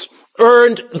 Jesus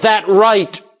earned that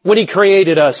right when he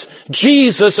created us.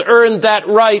 Jesus earned that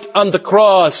right on the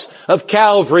cross of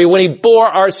Calvary when he bore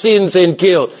our sins and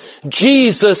guilt.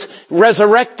 Jesus,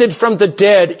 resurrected from the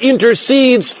dead,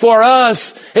 intercedes for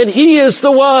us, and he is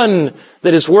the one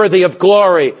that is worthy of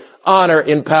glory, honor,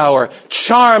 and power,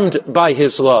 charmed by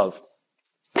his love,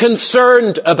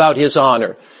 concerned about his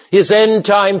honor. His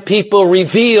end-time people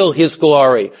reveal his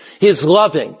glory, his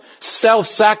loving,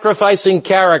 self-sacrificing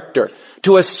character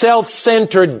to a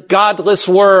self-centered, godless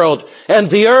world. And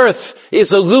the earth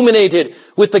is illuminated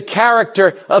with the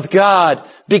character of God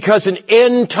because an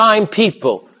end-time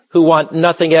people who want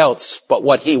nothing else but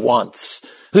what he wants,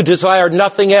 who desire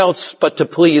nothing else but to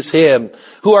please him,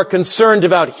 who are concerned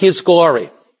about his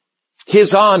glory,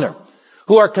 his honor,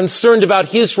 who are concerned about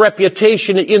his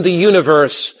reputation in the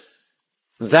universe.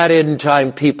 That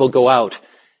end-time people go out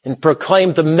and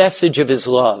proclaim the message of his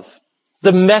love,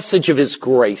 the message of his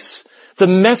grace, the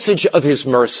message of his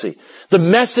mercy, the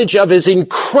message of his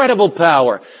incredible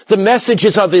power, the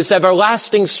messages of his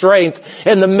everlasting strength,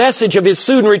 and the message of his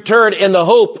soon return and the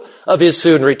hope of his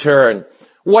soon return.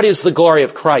 What is the glory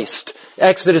of Christ?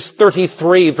 Exodus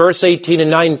 33, verse 18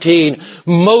 and 19.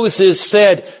 Moses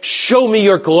said, "Show me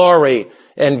your glory."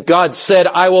 And God said,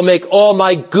 "I will make all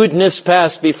my goodness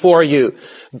pass before you."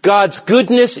 God's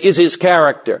goodness is his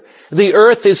character. The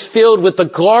earth is filled with the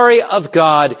glory of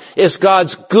God as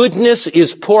God's goodness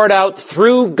is poured out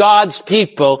through God's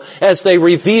people as they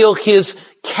reveal his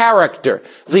character.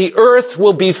 The earth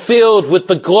will be filled with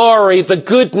the glory, the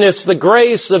goodness, the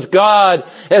grace of God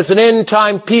as an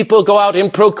end-time people go out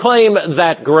and proclaim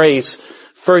that grace.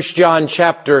 1 John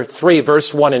chapter 3,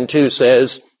 verse 1 and 2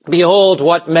 says, "Behold,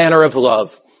 what manner of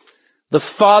love the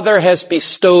Father has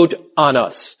bestowed on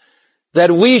us, that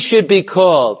we should be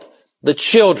called the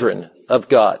children of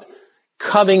God."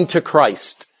 Coming to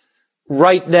Christ.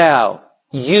 Right now,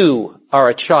 you are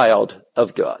a child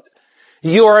of God.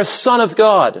 You are a son of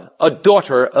God, a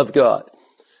daughter of God.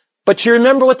 But you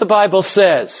remember what the Bible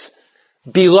says.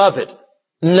 Beloved,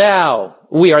 now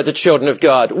we are the children of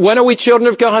God. When are we children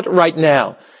of God? Right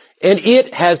now. And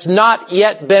it has not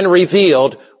yet been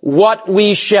revealed what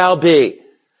we shall be.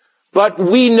 But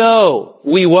we know,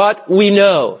 we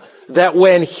know that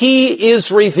when he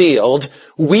is revealed,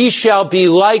 we shall be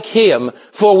like him,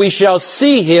 for we shall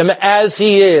see him as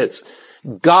he is.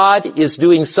 God is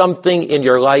doing something in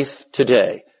your life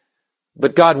today,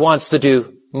 but God wants to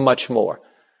do much more.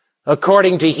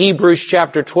 According to Hebrews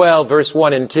chapter 12, verse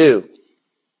 1 and 2,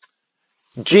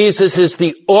 Jesus is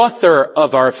the author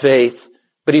of our faith,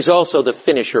 but he's also the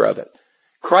finisher of it.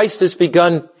 Christ has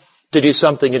begun to do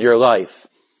something in your life.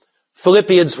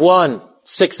 Philippians 1,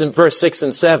 6 and verse 6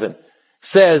 and 7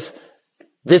 says,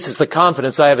 "This is the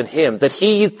confidence I have in him, that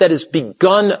he that has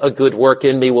begun a good work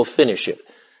in me will finish it."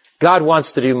 God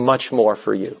wants to do much more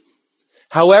for you.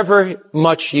 However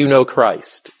much you know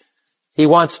Christ, he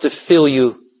wants to fill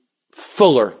you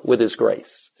fuller with his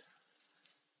grace.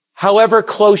 However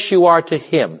close you are to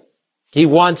him, he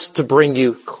wants to bring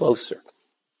you closer.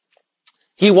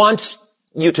 He wants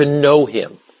you to know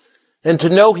him and to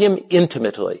know him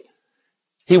intimately.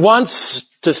 He wants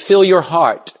to fill your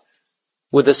heart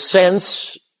with a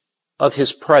sense of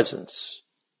his presence,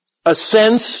 a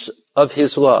sense of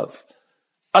his love,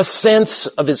 a sense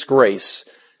of his grace.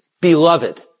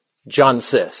 Beloved, John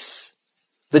says,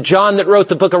 the John that wrote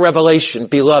the book of Revelation,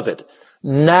 beloved,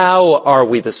 now are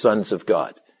we the sons of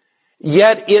God.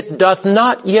 Yet it doth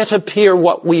not yet appear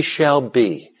what we shall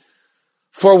be.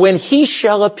 For when he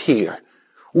shall appear,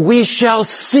 we shall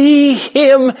see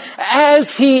him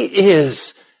as he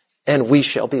is, and we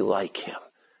shall be like him.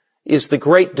 Is the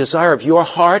great desire of your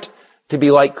heart to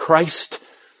be like Christ?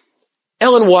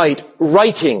 Ellen White,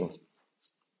 writing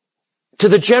to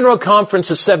the General Conference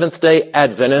of Seventh-day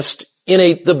Adventists in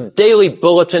the Daily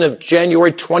Bulletin of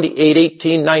January 28,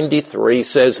 1893,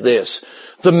 says this: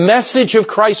 "The message of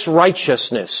Christ's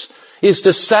righteousness is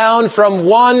to sound from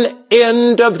one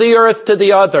end of the earth to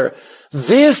the other.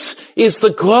 This is the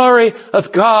glory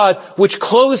of God which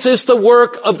closes the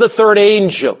work of the third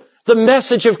angel. The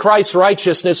message of Christ's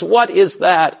righteousness, what is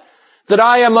that? That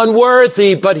I am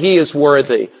unworthy, but he is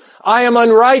worthy. I am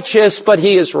unrighteous, but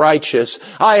he is righteous.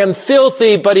 I am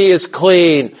filthy, but he is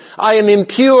clean. I am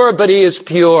impure, but he is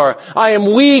pure. I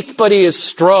am weak, but he is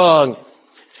strong.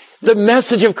 The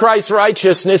message of Christ's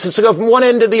righteousness is to go from one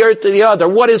end of the earth to the other.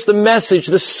 What is the message,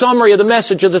 the summary of the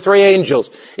message of the three angels?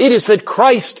 It is that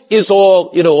Christ is all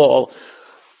in all.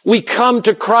 We come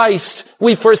to Christ.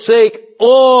 We forsake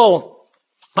all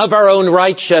of our own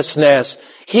righteousness.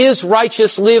 His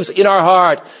righteousness lives in our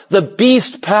heart. The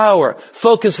beast power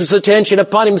focuses attention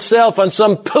upon himself, on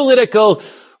some political,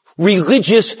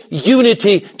 religious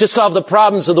unity to solve the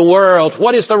problems of the world.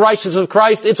 What is the righteousness of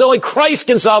Christ? It's only Christ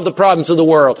can solve the problems of the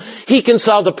world. He can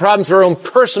solve the problems of our own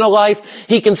personal life.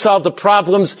 He can solve the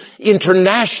problems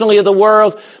internationally of the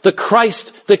world. The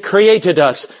Christ that created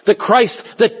us. The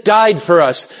Christ that died for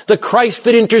us. The Christ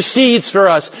that intercedes for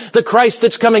us. The Christ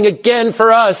that's coming again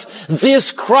for us.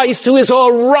 This Christ who is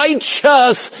all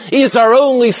righteous is our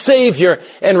only Savior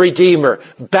and Redeemer.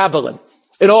 Babylon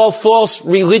and all false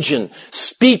religion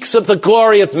speaks of the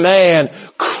glory of man.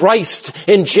 Christ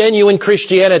in genuine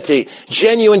Christianity.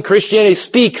 Genuine Christianity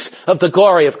speaks of the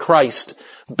glory of Christ.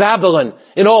 Babylon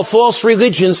and all false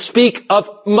religions speak of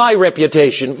my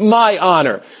reputation, my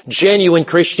honor. Genuine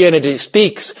Christianity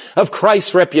speaks of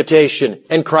Christ's reputation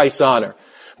and Christ's honor.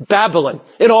 Babylon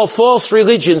and all false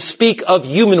religions speak of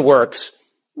human works.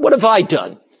 What have I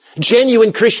done?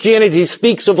 Genuine Christianity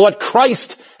speaks of what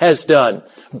Christ has done.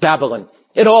 Babylon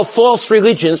and all false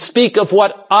religions speak of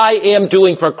what I am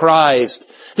doing for Christ.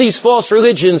 These false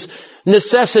religions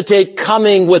necessitate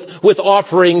coming with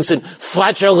offerings and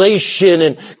flagellation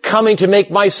and coming to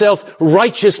make myself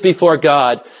righteous before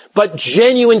God. But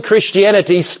genuine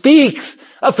Christianity speaks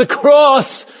of the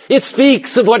cross. It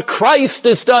speaks of what Christ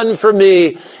has done for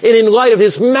me. And in light of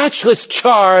his matchless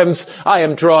charms, I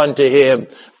am drawn to him.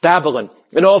 Babylon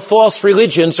and all false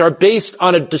religions are based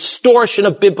on a distortion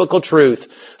of biblical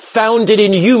truth, founded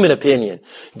in human opinion.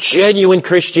 Genuine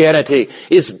Christianity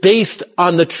is based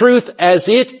on the truth as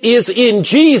it is in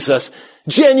Jesus.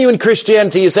 Genuine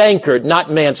Christianity is anchored not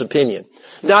in man's opinion,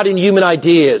 not in human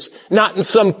ideas, not in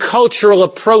some cultural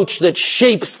approach that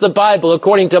shapes the Bible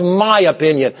according to my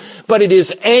opinion, but it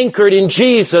is anchored in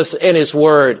Jesus and his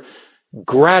word.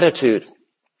 Gratitude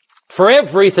for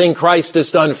everything Christ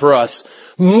has done for us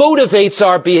motivates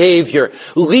our behavior,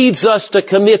 leads us to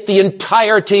commit the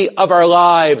entirety of our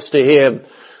lives to him.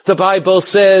 The Bible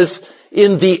says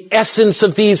in the essence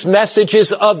of these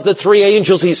messages of the three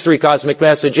angels, these three cosmic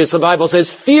messages, the Bible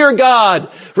says, fear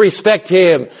God, respect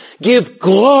him, give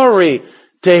glory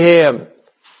to him.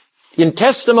 In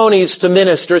Testimonies to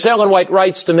Ministers, Ellen White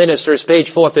writes to ministers,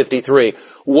 page 453,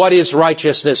 what is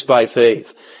righteousness by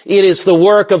faith? It is the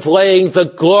work of laying the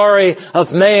glory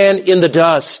of man in the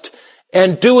dust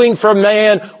and doing for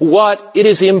man what it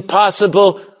is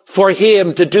impossible for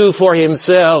him to do for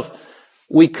himself.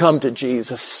 We come to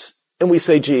Jesus and we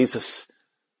say, Jesus,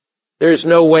 there is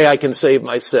no way I can save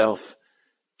myself.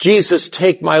 Jesus,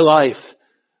 take my life,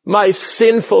 my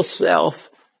sinful self,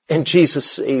 and Jesus,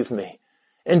 save me.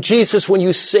 And Jesus, when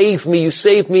you save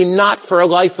me not for a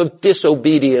life of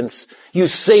disobedience. You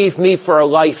save me for a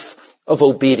life of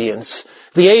obedience.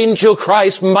 The angel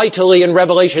cries mightily in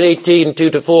Revelation 18,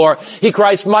 2-4. He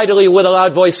cries mightily with a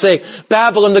loud voice saying,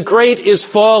 Babylon the great is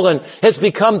fallen, has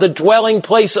become the dwelling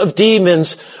place of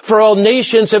demons. For all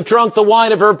nations have drunk the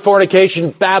wine of her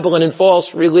fornication. Babylon and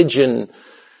false religion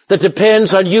that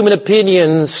depends on human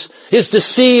opinions is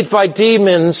deceived by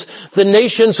demons. The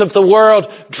nations of the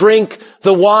world drink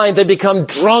the wine. They become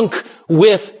drunk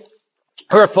with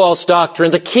her false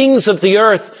doctrine. The kings of the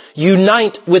earth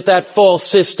unite with that false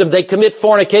system. They commit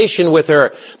fornication with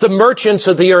her. The merchants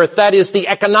of the earth, that is the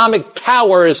economic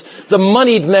powers, the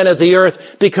moneyed men of the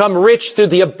earth, become rich through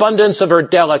the abundance of her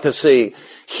delicacy.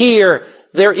 Here,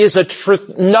 there is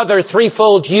another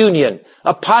threefold union.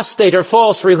 Apostate or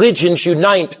false religions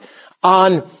unite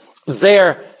on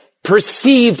their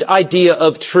perceived idea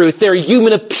of truth, their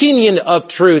human opinion of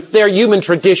truth, their human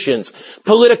traditions.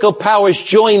 Political powers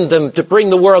join them to bring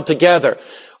the world together.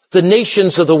 The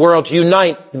nations of the world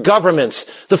unite. Governments,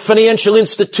 the financial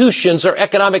institutions or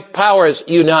economic powers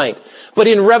unite. But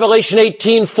in Revelation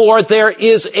 18:4, there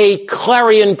is a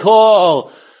clarion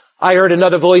call. I heard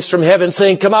another voice from heaven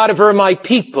saying, come out of her, my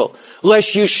people,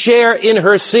 lest you share in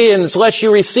her sins, lest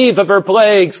you receive of her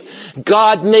plagues.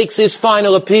 God makes his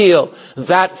final appeal.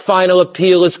 That final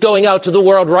appeal is going out to the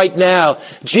world right now.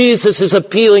 Jesus is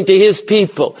appealing to his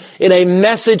people in a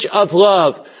message of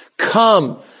love.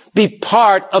 Come, be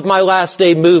part of my last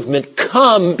day movement.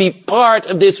 Come, be part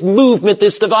of this movement,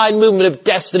 this divine movement of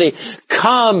destiny.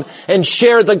 Come and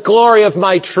share the glory of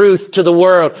my truth to the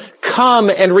world. Come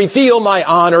and reveal my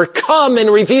honor. Come and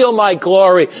reveal my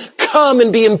glory. Come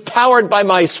and be empowered by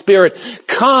my Spirit.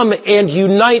 Come and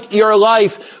unite your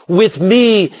life with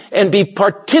me and be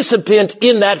participant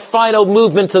in that final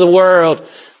movement to the world.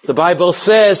 The Bible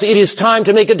says it is time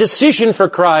to make a decision for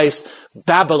Christ.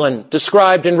 Babylon,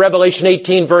 described in Revelation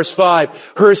 18 verse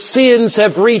 5, her sins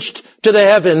have reached to the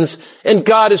heavens and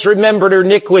God has remembered her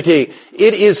iniquity.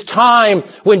 It is time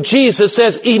when Jesus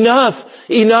says, enough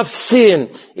sin.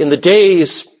 In the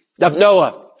days of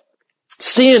Noah,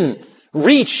 sin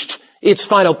reached its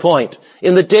final point.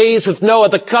 In the days of Noah,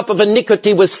 the cup of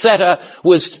iniquity was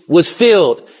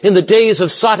filled. In the days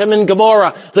of Sodom and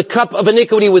Gomorrah, the cup of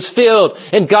iniquity was filled.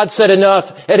 And God said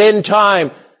enough. At end time,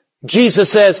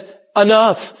 Jesus says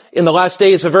enough. In the last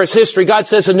days of Earth's history, God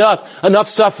says enough. Enough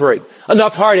suffering,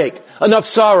 enough heartache, enough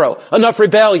sorrow, enough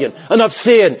rebellion, enough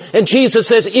sin. And Jesus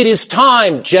says it is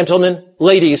time, gentlemen,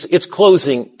 ladies, it's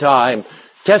closing time.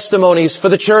 Testimonies for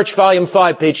the Church, volume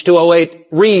 5, page 208,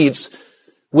 reads,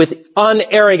 with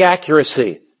unerring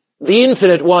accuracy, the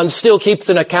Infinite One still keeps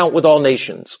an account with all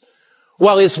nations.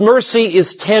 While His mercy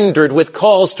is tendered with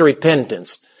calls to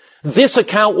repentance, this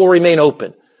account will remain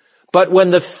open. But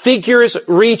when the figures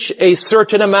reach a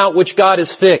certain amount which God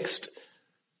has fixed,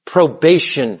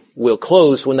 probation will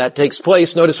close when that takes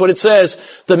place. Notice what it says.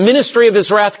 The ministry of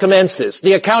His wrath commences.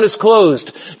 The account is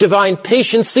closed. Divine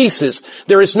patience ceases.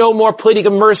 There is no more pleading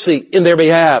of mercy in their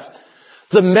behalf.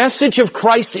 The message of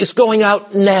Christ is going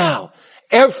out now.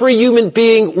 Every human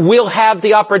being will have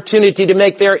the opportunity to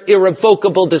make their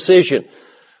irrevocable decision.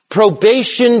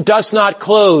 Probation does not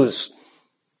close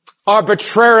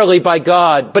arbitrarily by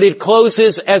God, but it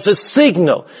closes as a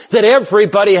signal that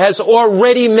everybody has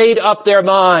already made up their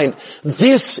mind.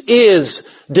 This is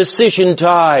decision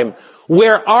time.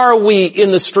 Where are we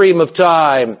in the stream of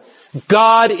time?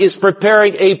 God is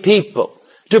preparing a people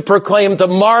to proclaim the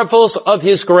marvels of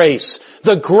His grace,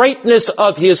 the greatness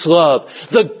of His love,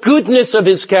 the goodness of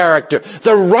His character,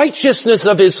 the righteousness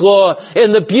of His law,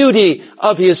 and the beauty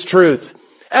of His truth.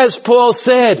 As Paul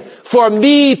said, for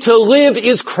me to live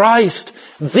is Christ.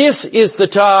 This is the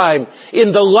time,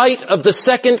 in the light of the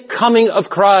second coming of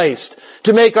Christ,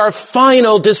 to make our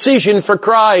final decision for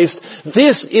Christ.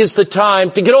 This is the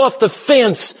time to get off the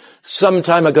fence some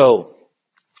time ago.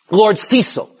 Lord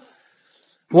Cecil,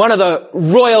 one of the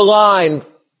royal line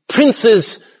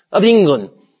princes of England,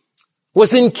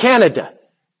 was in Canada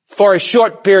for a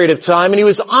short period of time, and he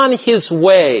was on his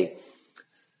way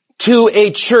to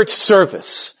a church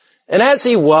service. And as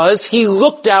he was, he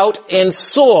looked out and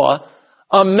saw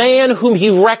a man whom he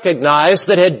recognized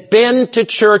that had been to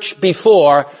church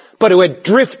before, but who had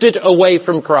drifted away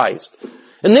from Christ.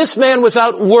 And this man was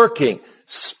out working,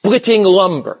 splitting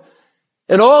lumber.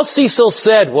 And all Cecil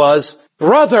said was,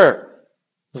 "Brother,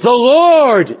 the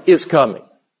Lord is coming."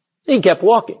 He kept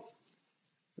walking.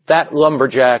 That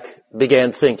lumberjack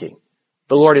began thinking,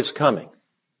 the Lord is coming.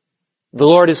 The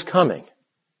Lord is coming.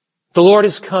 The Lord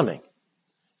is coming.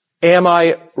 Am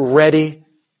I ready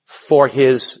for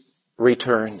His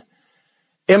return?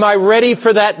 Am I ready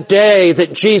for that day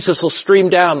that Jesus will stream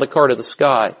down the court of the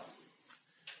sky?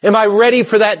 Am I ready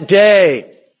for that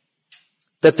day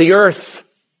that the earth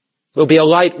will be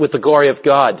alight with the glory of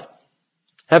God?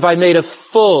 Have I made a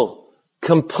full,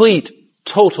 complete,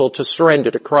 total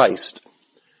surrender to Christ?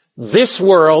 This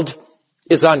world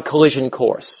is on collision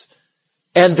course,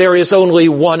 and there is only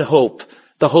one hope,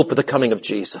 the hope of the coming of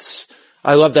Jesus.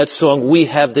 I love that song, "We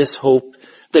Have This Hope,"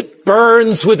 that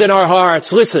burns within our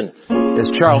hearts. Listen as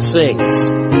Charles sings.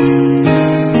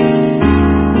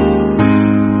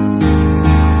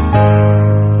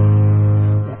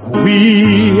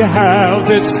 We have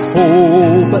this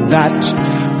hope that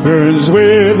burns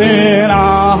within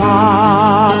our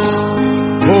hearts,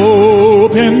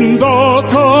 hope in the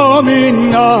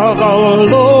coming of our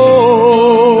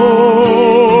Lord.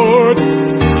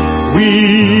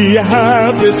 We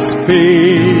have this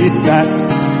faith that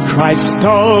Christ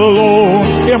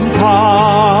alone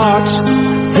imparts,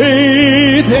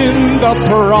 faith in the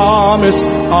promise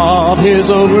of His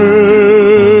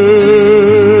word.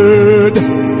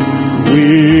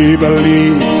 We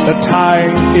believe the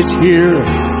time is here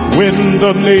when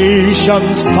the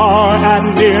nations far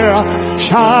and near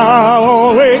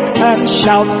shall awake and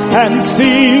shout and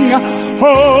sing,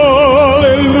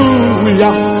 hallelujah,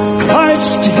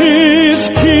 Christ is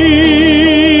King.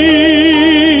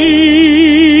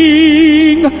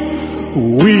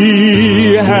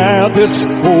 We have this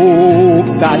hope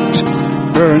that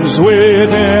burns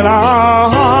within our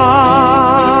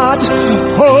hearts,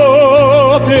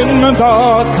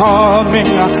 the coming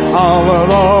of the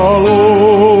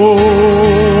Lord.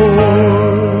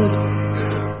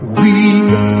 We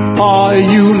are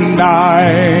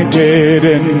united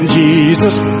in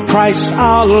Jesus Christ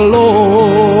our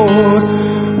Lord.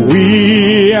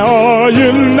 We are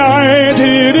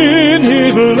united in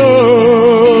His love.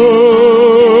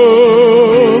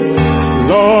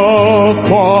 Love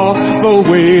for the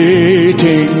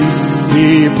waiting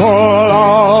people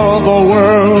of the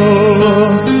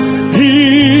world.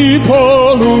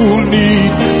 People who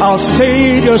need our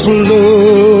Savior's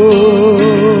love.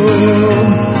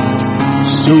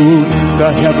 Soon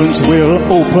the heavens will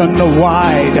open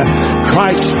wide.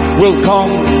 Christ will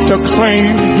come to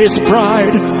claim His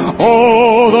bride.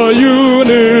 All the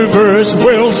universe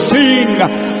will sing,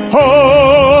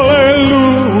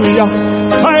 hallelujah,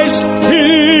 Christ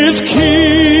is King.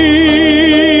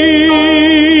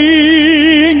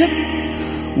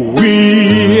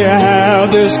 We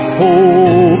have this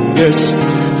hope, this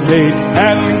faith,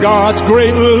 and God's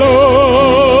great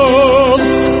love.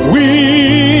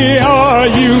 We are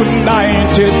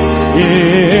united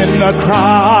in Christ.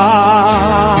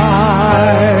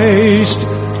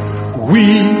 We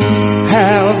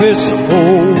have this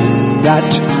hope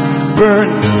that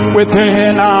burns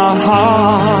within our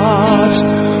hearts.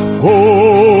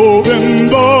 Hope in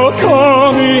the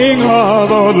coming of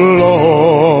the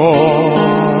Lord.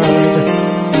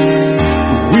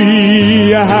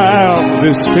 We have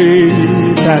this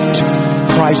faith that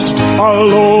Christ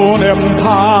alone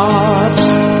imparts.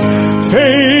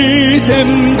 Faith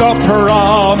in the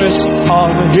promise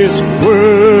of His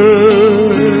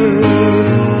word.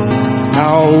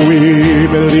 Now we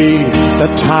believe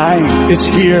the time is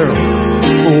here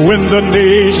when the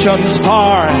nations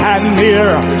far and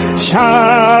near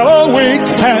shall awake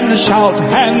and shout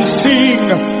and sing,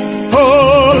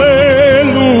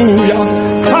 hallelujah,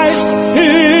 Christ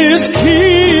is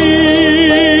King.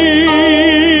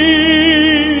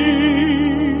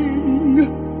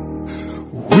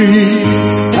 We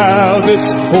have this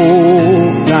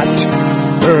hope that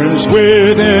burns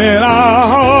within our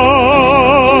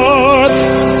heart.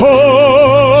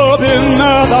 Hope in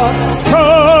the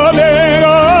coming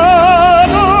of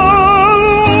the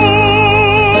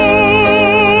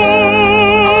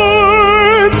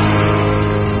Lord.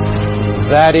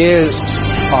 That is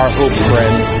our hope,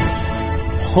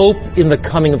 friend. Hope in the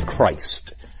coming of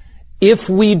Christ. If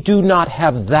we do not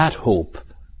have that hope,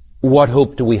 what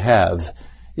hope do we have?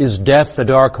 Is death a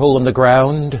dark hole in the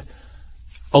ground?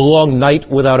 A long night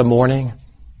without a morning?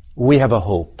 We have a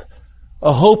hope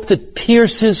that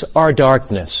pierces our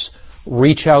darkness.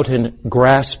 Reach out and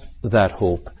grasp that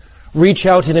hope. Reach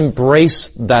out and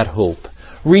embrace that hope.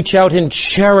 Reach out and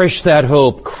cherish that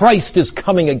hope. Christ is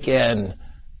coming again.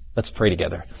 Let's pray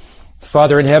together.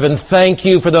 Father in heaven, thank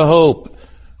you for the hope.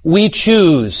 We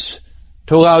choose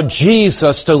to allow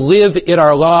Jesus to live in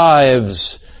our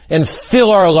lives and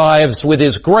fill our lives with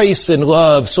His grace and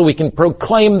love so we can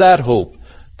proclaim that hope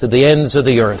to the ends of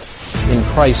the earth. In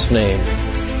Christ's name,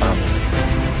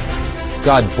 amen.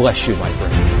 God bless you, my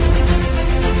friend.